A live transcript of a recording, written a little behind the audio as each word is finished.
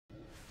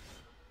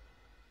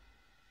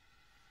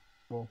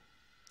Boh.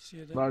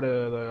 Siete? Vai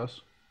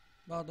adesso.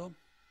 Vado?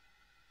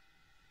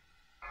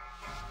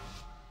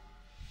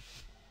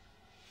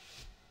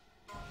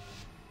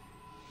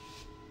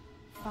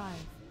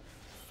 Five,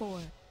 four,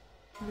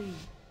 three,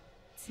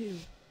 two,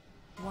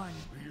 one.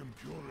 The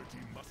impurity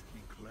must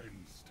be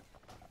cleansed.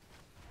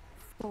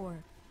 4,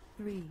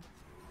 3,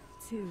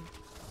 2,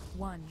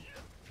 1.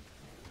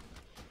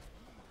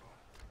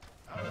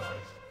 Allies,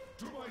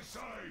 to my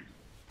side!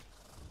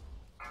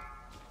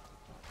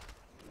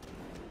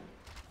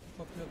 Un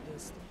po' più a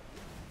destra.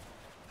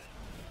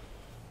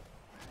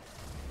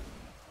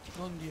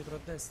 Non dietro, a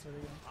destra,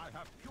 raga. I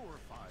have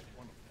purified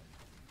one of them.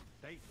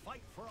 They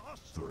fight for us.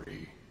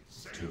 3,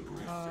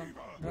 2, Ah,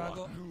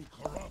 rago. you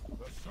corrupt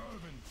the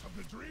servants of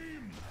the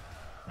dream!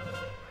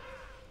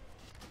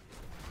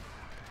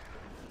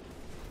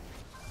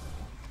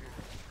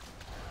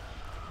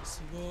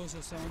 Questi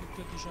coso, siamo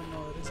tutti a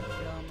 19,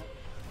 resettiamo.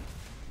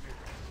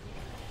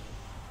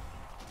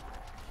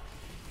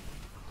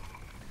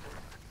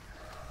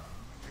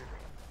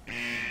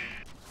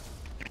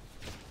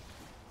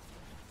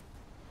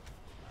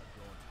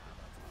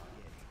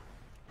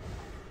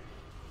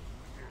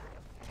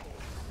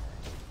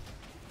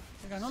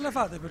 Raga, non le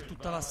fate per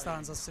tutta la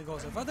stanza queste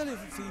cose, fatele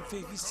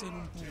fisse in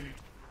un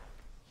punto.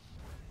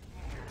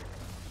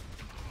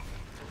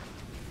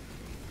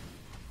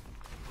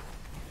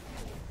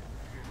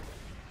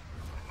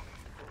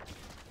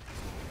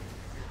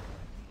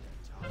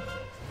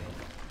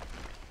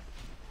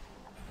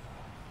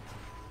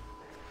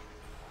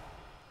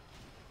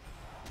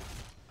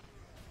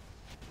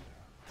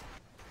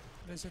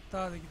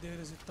 Resettate chi deve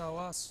resettare o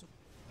asso.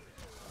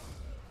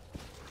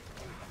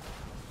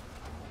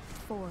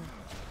 4,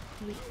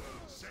 3,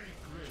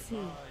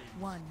 2,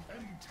 1.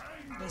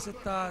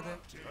 Resettate.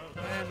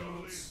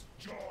 Emulus.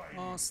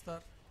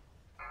 Mostar.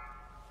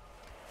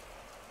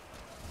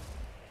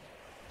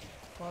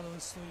 Qua dove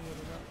sto io,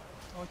 raga.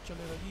 Occhio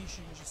alle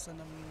radici che ci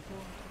stanno a venire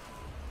incontro.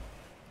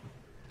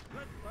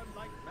 Let the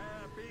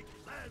nightmare be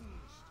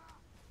cleansed.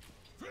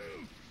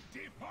 Filth,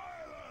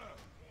 defiler!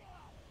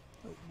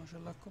 Oh, ma ce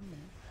l'ha con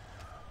me.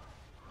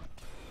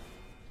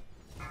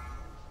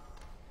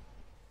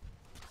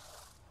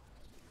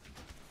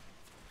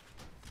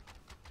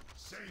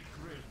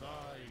 Sacred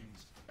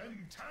vines,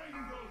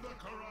 entangle the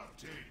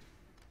corrupted!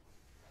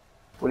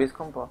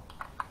 Pulisco un po'.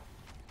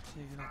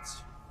 Sì,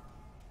 grazie.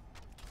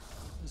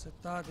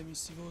 Resettate,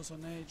 Misticoso,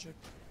 Nejek.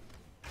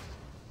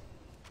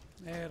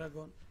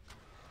 Eragon.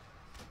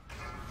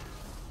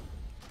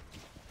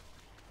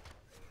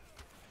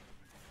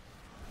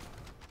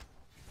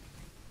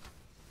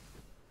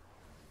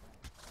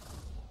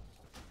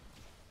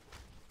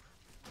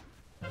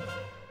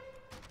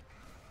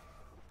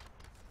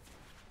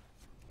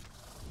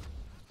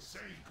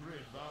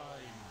 Sacred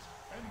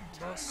vines,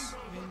 Boss,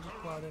 vieni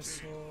qua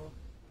adesso.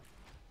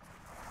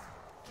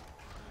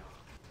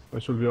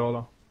 Vai sul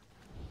viola.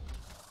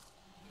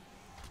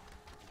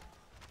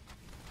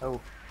 Oh,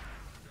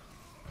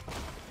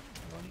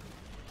 Buoni.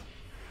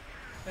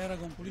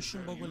 Eragon, pulisci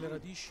un po' quelle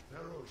radici.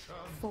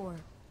 4,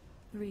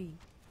 3,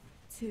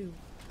 2,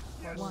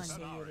 Qua dove 1. sto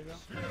io, raga.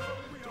 We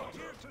are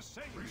here to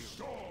save you.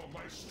 restore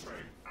my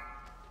strength!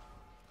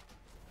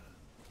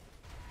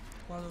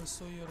 Qua dove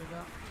sto io,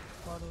 raga.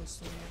 Qua dove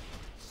sto io.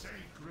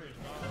 Sacred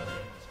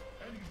vines,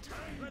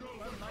 entangle Let the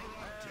the nightmare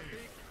corrupted!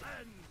 be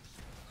cleansed.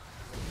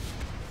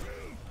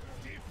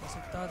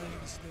 Resettatevi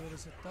che si deve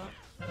resettare.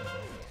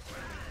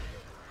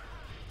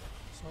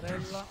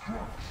 Sorella.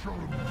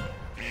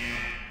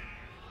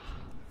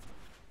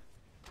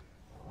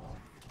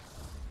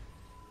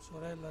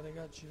 Sorella,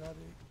 raga,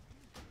 giratevi.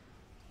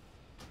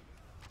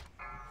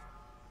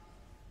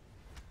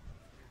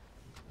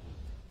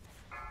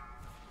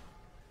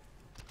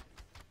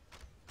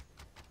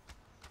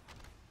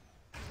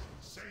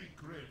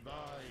 Sacred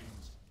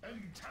vines,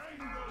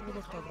 entangle Non the lo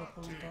portate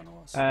troppo corrupted! lontano,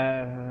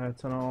 basta.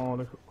 Sono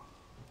le...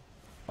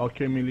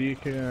 Occhio ai melee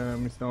che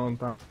mi stanno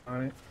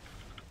lontani.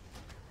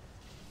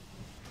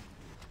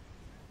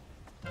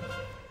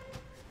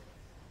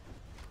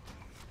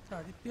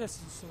 Ah, DPS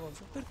su sto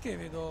coso. Perché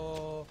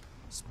vedo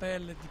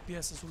spell e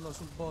DPS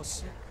sul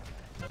boss?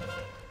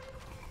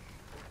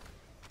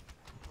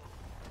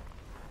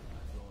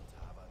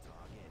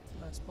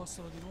 Dai,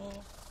 spostalo di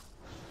nuovo.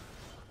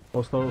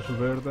 Postalo sul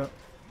verde.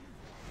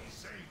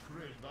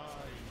 Sacred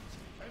vines,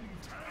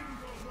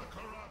 entangle the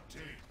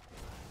corrupted!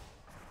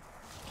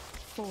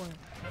 4,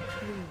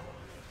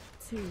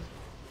 3, 2,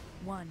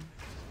 1.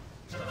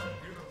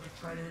 Champion of the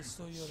Qua dove dream,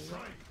 sto io, raga.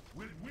 strike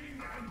with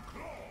wing and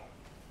claw!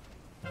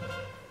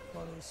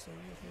 Qua dove sto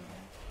io,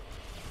 fermo.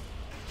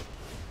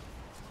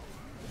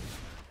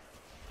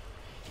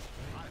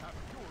 I have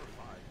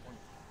purified one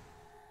of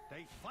them.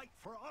 They fight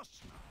for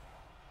us now.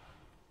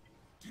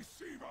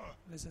 Deceiver!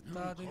 You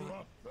Resettatevi.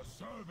 corrupt the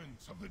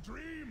servants of the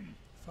dream!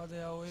 Fate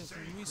AOE sul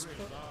Wisp.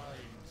 Sacred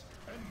vines,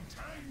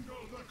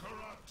 entangle the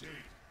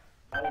corrupted!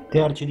 Te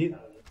RCD?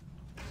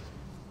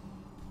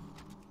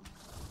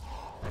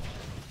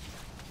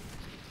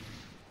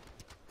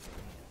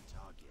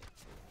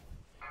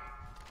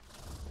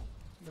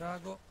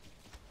 Drago.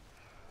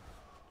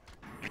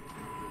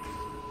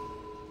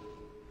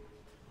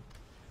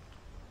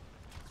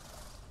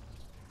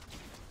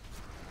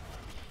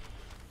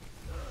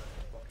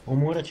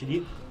 Omura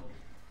CD.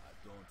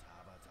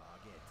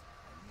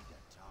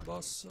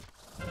 Boss.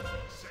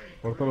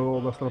 Portalo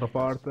da quest'altra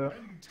parte.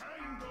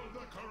 Entangle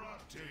the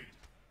corrupted.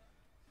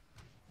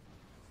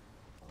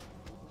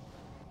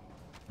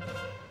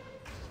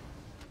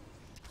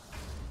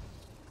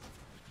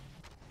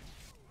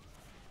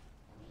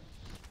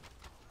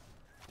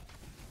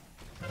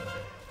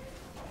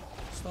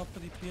 Stop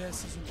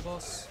DPS sul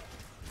boss.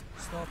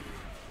 Stop.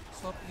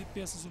 Stop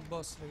DPS sul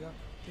boss, raga.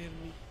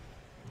 Fermi.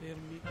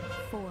 Fermi.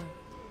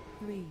 4,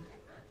 3,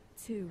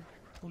 2,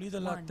 Pulite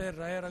là a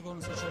terra Eragon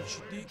se c'è il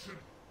CD.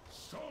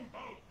 Stomp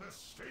out the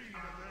stain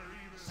of their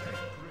evil.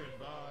 Sacred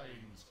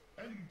vines.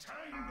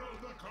 Entangle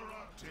the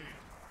corrupted.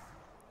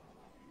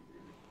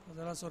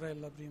 Fate la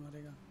sorella prima,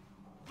 raga.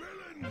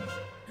 Villains!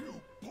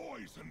 You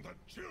poison the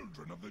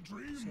children of the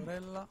dream.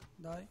 Sorella,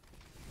 dai.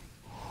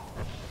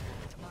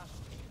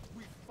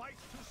 We fight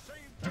to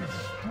save them,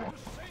 to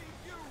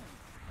save you!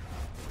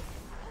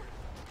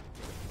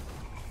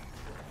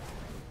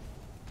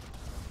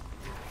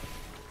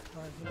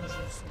 Dai,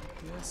 veloce su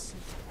DPS.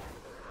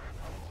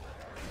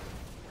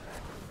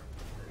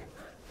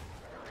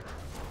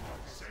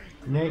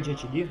 Neige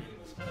CD.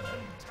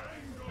 Entangle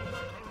the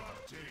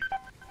corrupted.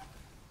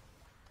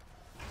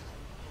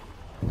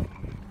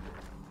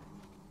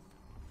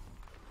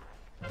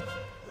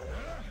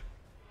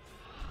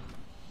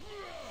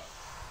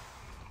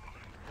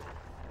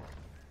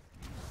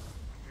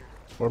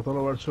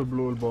 Portalo verso il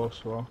blu il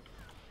boss, va.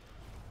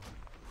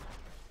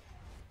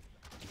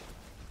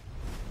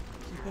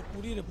 Chi può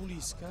pulire,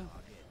 pulisca.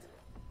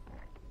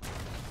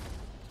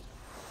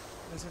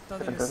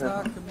 Resettate le 30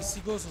 stack,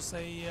 misticoso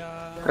sei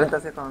a... 30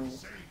 secondi.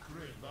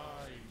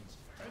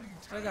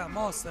 Raga,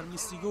 mostra il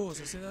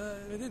misticoso,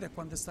 vedete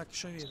quante stack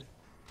c'avete?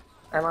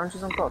 Ma non ci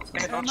sono pozzi.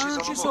 Ma non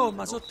ci sono,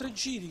 ma sono 3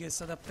 giri che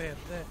state a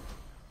perdere.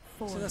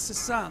 Siete 4, a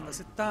 60,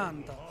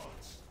 70.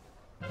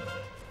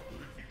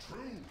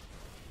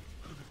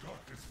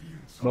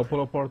 Dopo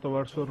lo porto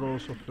verso il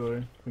rosso,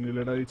 ok. Quindi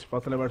le radici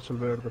fatele verso il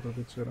verde per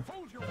piacere.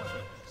 Hold your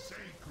weapon.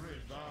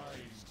 Sacred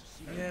vines.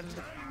 CL.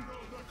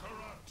 Entangle the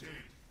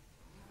corrupted.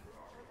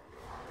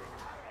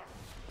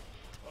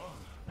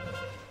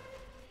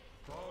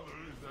 Father,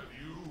 is that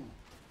you?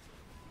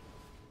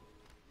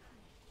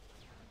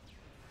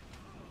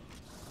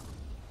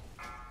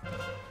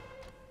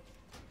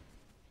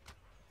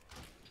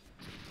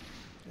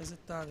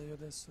 Resettatevi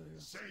adesso, raga.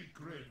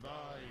 Sacred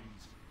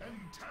vines.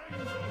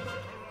 Entangle the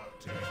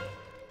corrupted.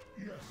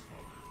 Yes,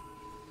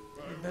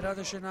 Father.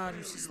 Liberate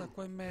Cenarius, sta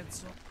qua in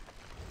mezzo.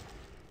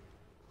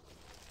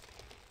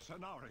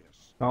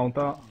 Cenarius,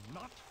 Counta.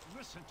 not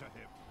listen to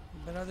him.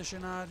 Liberate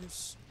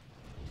Cenarius.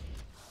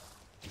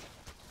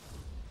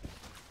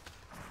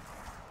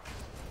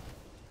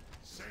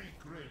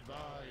 Sacred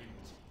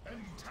vines.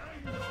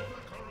 Entangle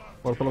the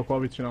corrupted. Portalo qua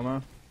vicino a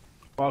me.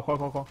 Qua.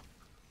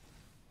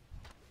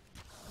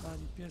 Dai,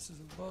 DPS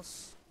sul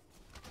boss.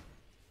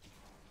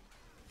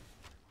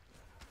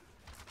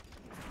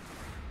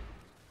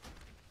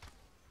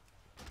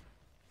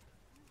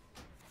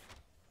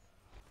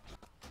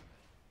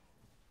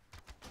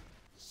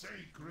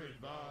 Sacred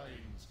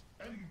vines.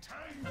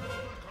 Entangle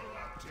the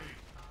corrupted.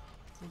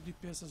 Full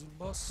DPS sul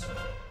boss.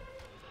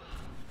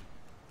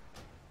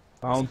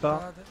 Counta.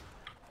 Resettate.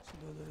 Si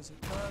dovete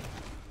resettare.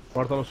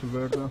 Portalo sul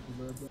verde.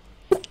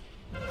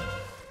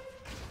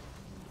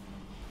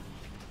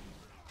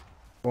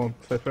 Buon,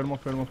 stai fermo.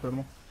 Dai,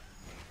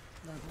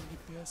 full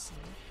DPS.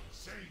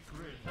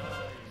 Sacred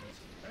vines.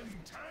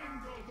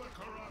 Entangle the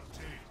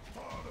corrupted.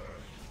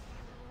 Father.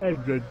 E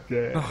GG.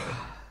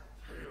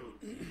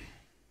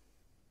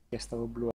 Che stavo blu.